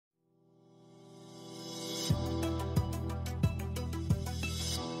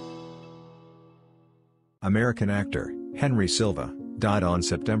American actor, Henry Silva, died on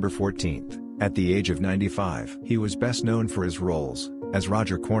September 14, at the age of 95. He was best known for his roles, as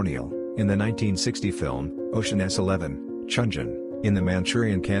Roger Corneal, in the 1960 film, Ocean's 11, Chunjin, in The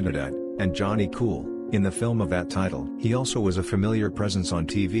Manchurian Candidate, and Johnny Cool, in the film of that title. He also was a familiar presence on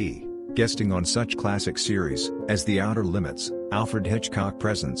TV, guesting on such classic series, as The Outer Limits, Alfred Hitchcock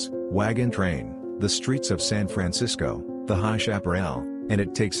Presents, Wagon Train, The Streets of San Francisco, The High Chaparral, and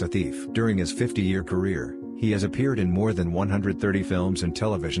It Takes a Thief. During his 50-year career, he has appeared in more than 130 films and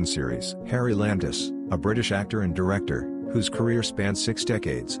television series. Harry Landis, a British actor and director, whose career spans 6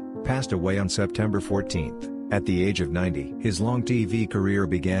 decades, passed away on September 14, at the age of 90. His long TV career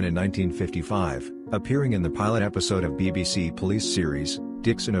began in 1955, appearing in the pilot episode of BBC police series,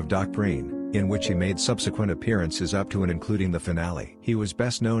 Dixon Of Dock Green, in which he made subsequent appearances up to and including the finale. He was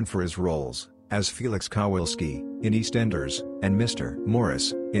best known for his roles, as Felix Kowalski, in EastEnders, and Mr.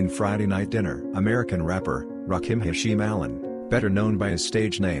 Morris, in Friday Night Dinner. American rapper, Rakim Hashim Allen, better known by his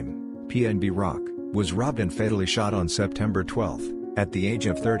stage name, PNB Rock, was robbed and fatally shot on September 12, at the age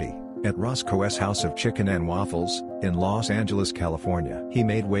of 30, at Roscoe's House of Chicken and Waffles, in Los Angeles, California. He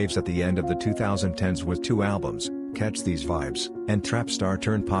made waves at the end of the 2010s with 2 albums, Catch These Vibes, and trap star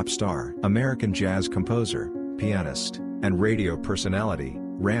turned pop star. American jazz composer, pianist, and radio personality,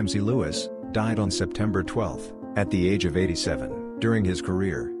 Ramsey Lewis, died on September 12, at the age of 87. During his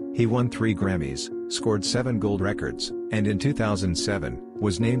career, he won 3 Grammys, scored 7 gold records, and in 2007,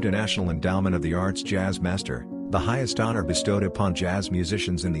 was named a National Endowment of the Arts Jazz Master, the highest honor bestowed upon jazz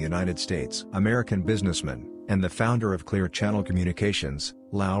musicians in the United States. American businessman, and the founder of Clear Channel Communications,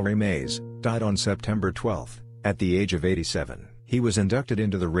 Lowry Mays, died on September 12, at the age of 87. He was inducted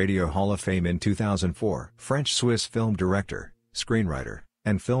into the Radio Hall of Fame in 2004. French-Swiss film director, screenwriter,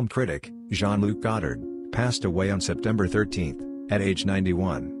 and film critic, Jean-Luc Godard, passed away on September 13, at age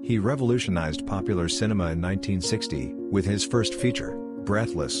 91. He revolutionized popular cinema in 1960, with his first feature,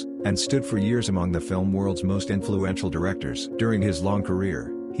 Breathless, and stood for years among the film world's most influential directors. During his long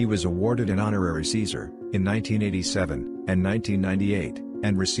career, he was awarded an honorary Caesar, in 1987, and 1998,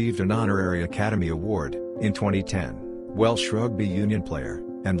 and received an honorary Academy Award, in 2010. Welsh rugby union player,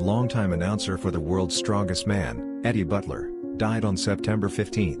 and longtime announcer for The World's Strongest Man, Eddie Butler, died on September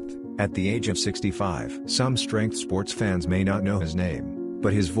 15, at the age of 65. Some strength sports fans may not know his name,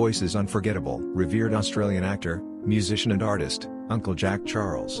 but his voice is unforgettable. Revered Australian actor, musician and artist, Uncle Jack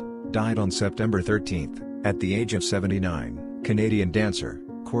Charles, died on September 13, at the age of 79. Canadian dancer,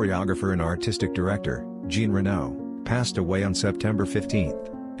 choreographer and artistic director, Jean Renaud, passed away on September 15,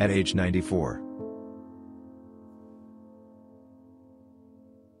 at age 94.